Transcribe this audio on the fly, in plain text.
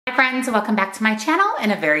friends, and welcome back to my channel,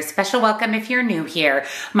 and a very special welcome if you're new here.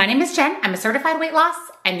 My name is Jen. I'm a certified weight loss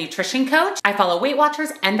and nutrition coach. I follow Weight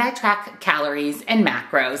Watchers and I track calories and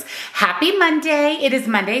macros. Happy Monday. It is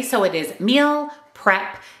Monday, so it is meal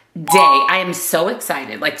prep day. I am so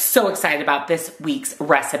excited about this week's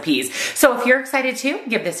recipes. So if you're excited too,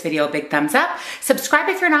 give this video a big thumbs up. Subscribe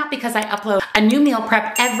if you're not, because I upload a new meal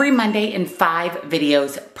prep every Monday in 5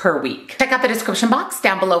 videos per week. Check out the description box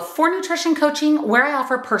down below for nutrition coaching, where I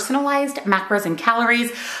offer personalized macros and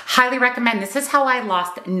calories. Highly recommend. This is how I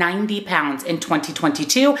lost 90 pounds in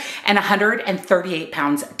 2022 and 138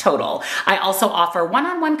 pounds total. I also offer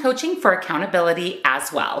one-on-one coaching for accountability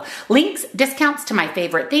as well. Links, discounts to my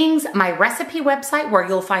favorite things, my recipe website where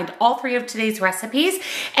you'll find all 3 of today's recipes,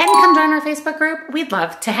 and come join our Facebook group. We'd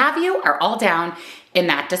love to have you, are all down in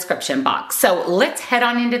that description box. So let's head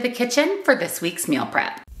on into the kitchen for this week's meal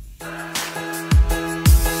prep.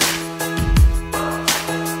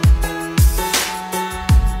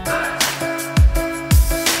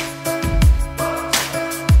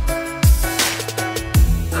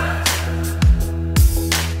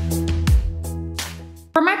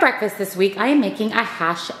 For my breakfast this week, I am making a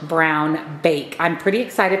hash brown bake. I'm pretty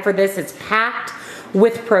excited for this. It's packed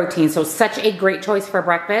with protein, so such a great choice for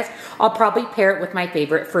breakfast. I'll probably pair it with my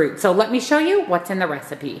favorite fruit. So let me show you what's in the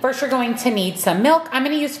recipe. First, you're going to need some milk. I'm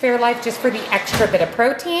gonna use Fairlife just for the extra bit of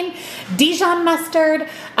protein. Dijon mustard,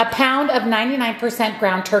 a pound of 99%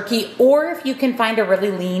 ground turkey, or if you can find a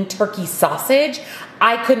really lean turkey sausage.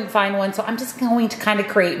 I couldn't find one, so I'm just going to kind of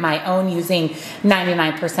create my own using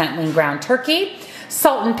 99% lean ground turkey.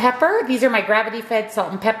 Salt and pepper. These are my gravity-fed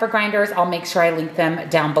salt and pepper grinders. I'll make sure I link them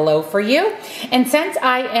down below for you. And since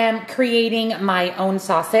I am creating my own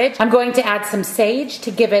sausage, I'm going to add some sage to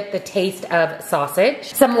give it the taste of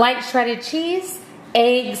sausage, some light shredded cheese,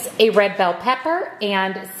 eggs, a red bell pepper,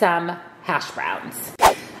 and some hash browns.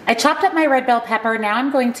 I chopped up my red bell pepper. Now I'm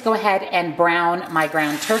going to go ahead and brown my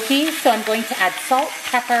ground turkey. So I'm going to add salt,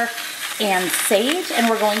 pepper, and sage, and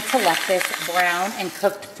we're going to let this brown and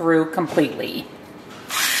cook through completely.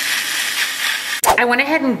 I went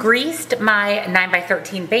ahead and greased my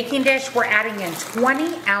 9x13 baking dish. We're adding in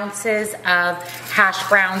 20 ounces of hash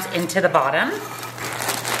browns into the bottom.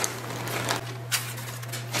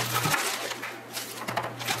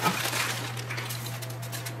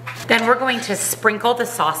 Then we're going to sprinkle the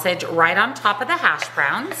sausage right on top of the hash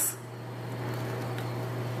browns.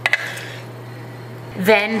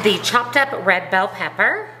 Then the chopped up red bell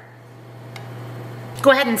pepper. Go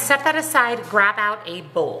ahead and set that aside, grab out a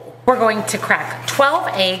bowl. We're going to crack 12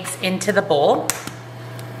 eggs into the bowl.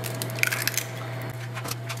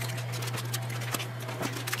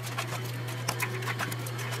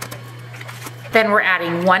 Then we're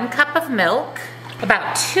adding 1 cup of milk,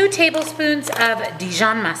 about 2 tablespoons of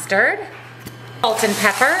Dijon mustard, salt and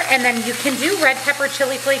pepper, and then you can do red pepper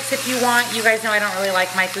chili flakes if you want. You guys know I don't really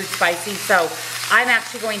like my food spicy, so I'm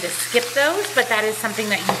actually going to skip those, but that is something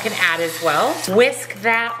that you can add as well. Whisk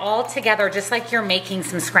that all together just like you're making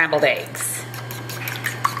some scrambled eggs.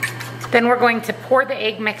 Then we're going to pour the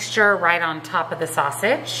egg mixture right on top of the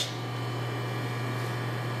sausage.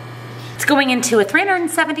 It's going into a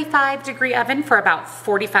 375-degree oven for about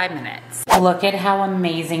 45 minutes. Look at how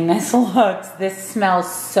amazing this looks. This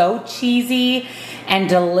smells so cheesy and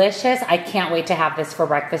delicious. I can't wait to have this for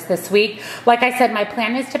breakfast this week. Like I said, my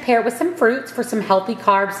plan is to pair it with some fruits for some healthy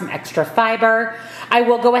carbs, some extra fiber. I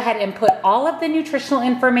will go ahead and put all of the nutritional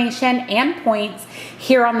information and points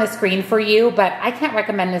here on the screen for you, but I can't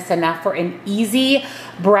recommend this enough for an easy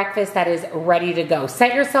breakfast that is ready to go.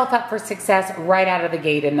 Set yourself up for success right out of the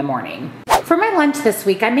gate in the morning. For my lunch this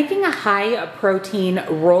week, I'm making a high protein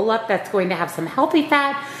roll-up that's going to have some healthy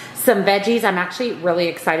fat, some veggies. I'm actually really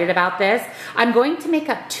excited about this. I'm going to make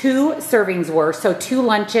up 2 servings worth, so 2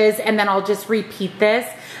 lunches, and then I'll just repeat this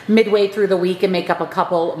midway through the week and make up a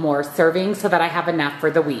couple more servings so that I have enough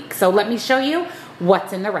for the week. So let me show you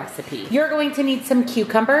what's in the recipe. You're going to need some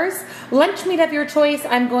cucumbers, lunch meat of your choice.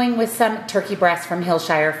 I'm going with some turkey breast from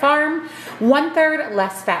Hillshire Farm, 1/3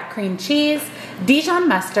 less fat cream cheese, Dijon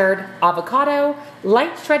mustard, avocado,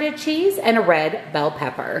 light shredded cheese, and a red bell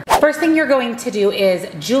pepper. First thing you're going to do is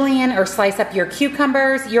julienne or slice up your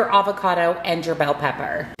cucumbers, your avocado, and your bell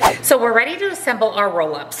pepper. So we're ready to assemble our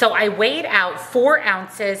roll-up. So I weighed out 4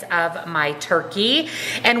 ounces of my turkey,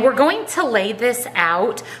 and we're going to lay this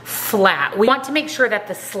out flat. We want to make sure that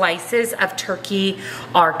the slices of turkey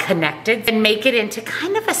are connected and make it into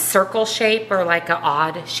kind of a circle shape, or like an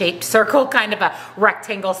odd shaped circle, kind of a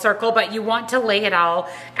rectangle circle, but you want to lay it all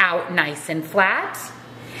out nice and flat.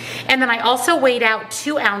 And then I also weighed out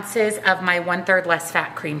 2 ounces of my 1/3 less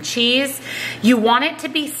fat cream cheese. You want it to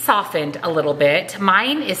be softened a little bit.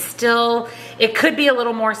 Mine is still, it could be a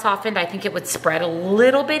little more softened. I think it would spread a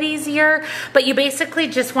little bit easier, but you basically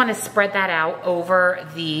just want to spread that out over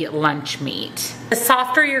the lunch meat. The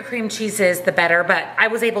softer your cream cheese is, the better, but I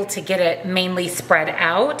was able to get it mainly spread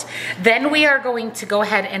out. Then we are going to go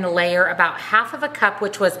ahead and layer about 1/2 cup,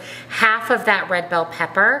 which was half of that red bell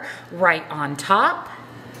pepper, right on top.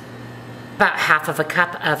 About 1/2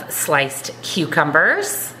 cup of sliced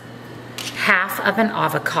cucumbers, 1/2 of an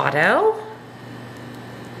avocado,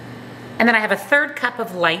 and then I have 1/3 cup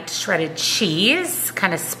of light shredded cheese.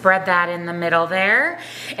 Kind of spread that in the middle there.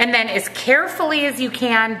 And then as carefully as you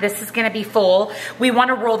can, this is gonna be full, we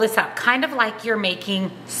wanna roll this up, kind of like you're making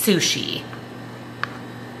sushi.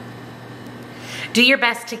 Do your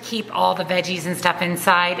best to keep all the veggies and stuff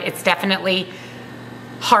inside. It's definitely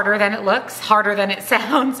harder than it looks, harder than it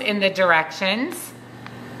sounds in the directions.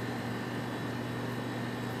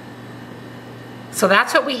 So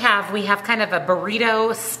that's what we have. We have kind of a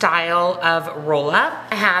burrito style of roll up.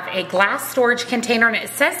 I have a glass storage container and it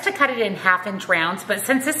says to cut it in 1/2-inch rounds, but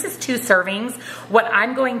since this is 2 servings, what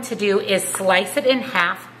I'm going to do is slice it in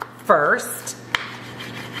half first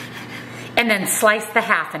and then slice the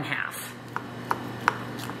half in half.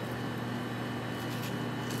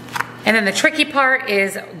 And then the tricky part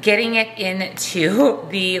is getting it into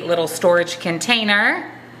the little storage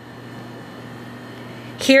container.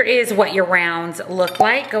 Here is what your rounds look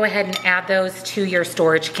like. Go ahead and add those to your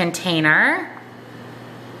storage container.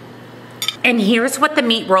 And here's what the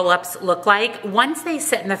meat roll-ups look like. Once they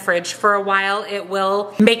sit in the fridge for a while, it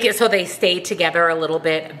will make it so they stay together a little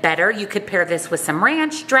bit better. You could pair this with some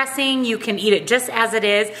ranch dressing. You can eat it just as it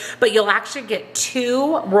is, but you'll actually get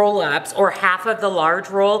 2 roll-ups or half of the large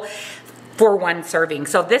roll for 1 serving.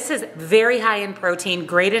 So this is very high in protein,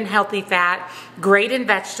 great in healthy fat, great in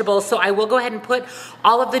vegetables. So I will go ahead and put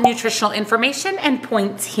all of the nutritional information and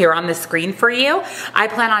points here on the screen for you. I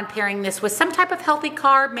plan on pairing this with some type of healthy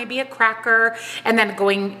carb, maybe a cracker, and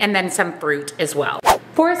then some fruit as well.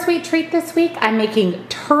 For a sweet treat this week, I'm making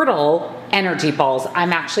turtle energy balls.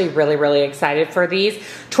 I'm actually really, really excited for these.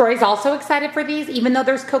 Troy's also excited for these. Even though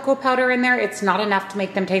there's cocoa powder in there, it's not enough to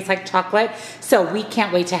make them taste like chocolate. So we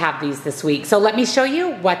can't wait to have these this week. So let me show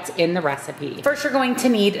you what's in the recipe. First, you're going to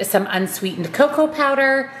need some unsweetened cocoa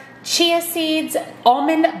powder, chia seeds,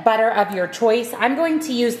 almond butter of your choice. I'm going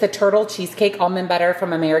to use the Turtle Cheesecake almond butter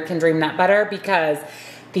from American Dream Nut Butter because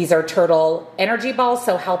these are turtle energy balls,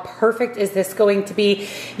 so how perfect is this going to be?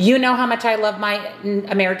 You know how much I love my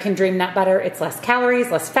American Dream Nut Butter. It's less calories,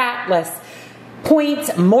 less fat, less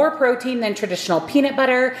points, more protein than traditional peanut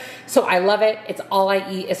butter. So I love it. It's all I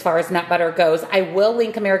eat as far as nut butter goes. I will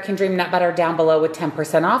link American Dream Nut Butter down below with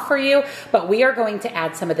 10% off for you, but we are going to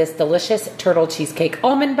add some of this delicious Turtle Cheesecake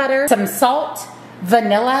almond butter, some salt,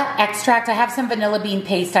 vanilla extract. I have some vanilla bean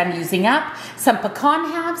paste I'm using up, some pecan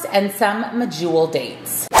halves, and some medjool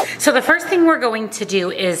dates. So the first thing we're going to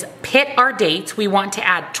do is pit our dates. We want to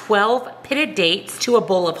add 12 pitted dates to a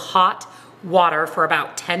bowl of hot water for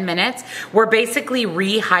about 10 minutes. We're basically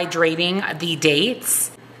rehydrating the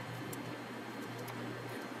dates.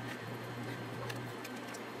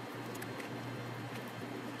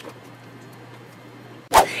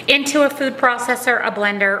 Into a food processor, a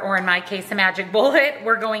blender, or in my case, a magic bullet,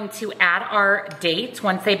 we're going to add our dates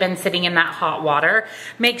once they've been sitting in that hot water.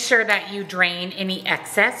 Make sure that you drain any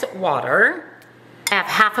excess water. I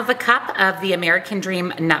have 1/2 cup of the American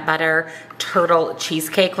Dream Nut Butter Turtle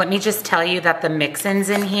Cheesecake. Let me just tell you that the mix-ins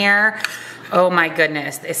in here, oh my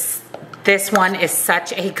goodness, this one is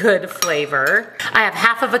such a good flavor. I have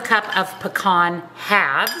 1/2 cup of pecan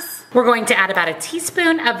halves. We're going to add about a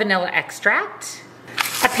teaspoon of vanilla extract,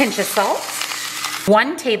 a pinch of salt,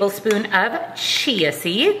 1 tablespoon of chia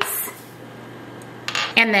seeds,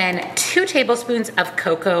 and then 2 tablespoons of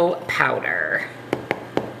cocoa powder.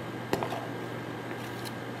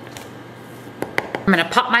 I'm gonna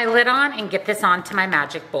pop my lid on and get this onto my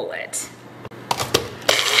magic bullet.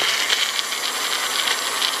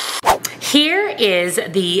 Here is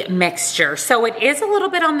the mixture. So it is a little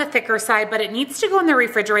bit on the thicker side, but it needs to go in the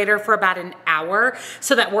refrigerator for about an hour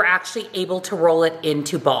so that we're actually able to roll it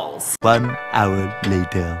into balls. 1 hour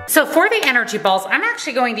later. So for the energy balls, I'm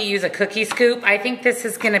actually going to use a cookie scoop. I think this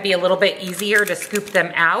is gonna be a little bit easier to scoop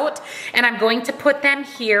them out. And I'm going to put them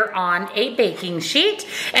here on a baking sheet,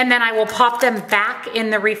 and then I will pop them back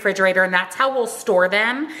in the refrigerator, and that's how we'll store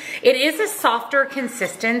them. It is a softer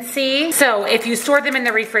consistency. So if you store them in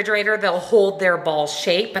the refrigerator, they'll hold their ball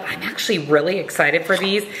shape, but I'm actually really excited for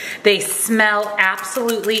these. They smell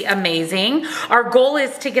absolutely amazing. morning. Our goal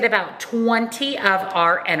is to get about 20 of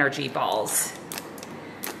our energy balls.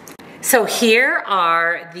 So here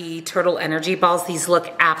are the turtle energy balls. These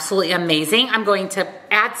look absolutely amazing. I'm going to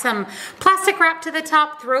add some plastic wrap to the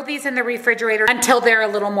top, throw these in the refrigerator until they're a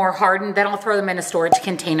little more hardened. Then I'll throw them in a storage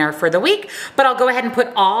container for the week. But I'll go ahead and put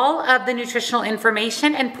all of the nutritional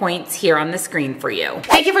information and points here on the screen for you.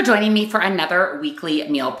 Thank you for joining me for another weekly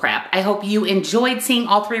meal prep. I hope you enjoyed seeing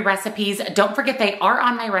all 3 recipes. Don't forget they are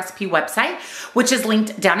on my recipe website, which is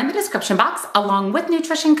linked down in the description box, along with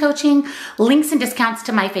nutrition coaching, links and discounts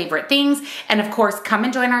to my favorite things, and of course, come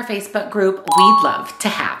and join our Facebook group. We'd love to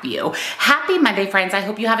have you. Happy Monday, friends. I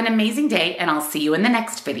hope you have an amazing day, and I'll see you in the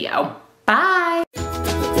next video. Bye.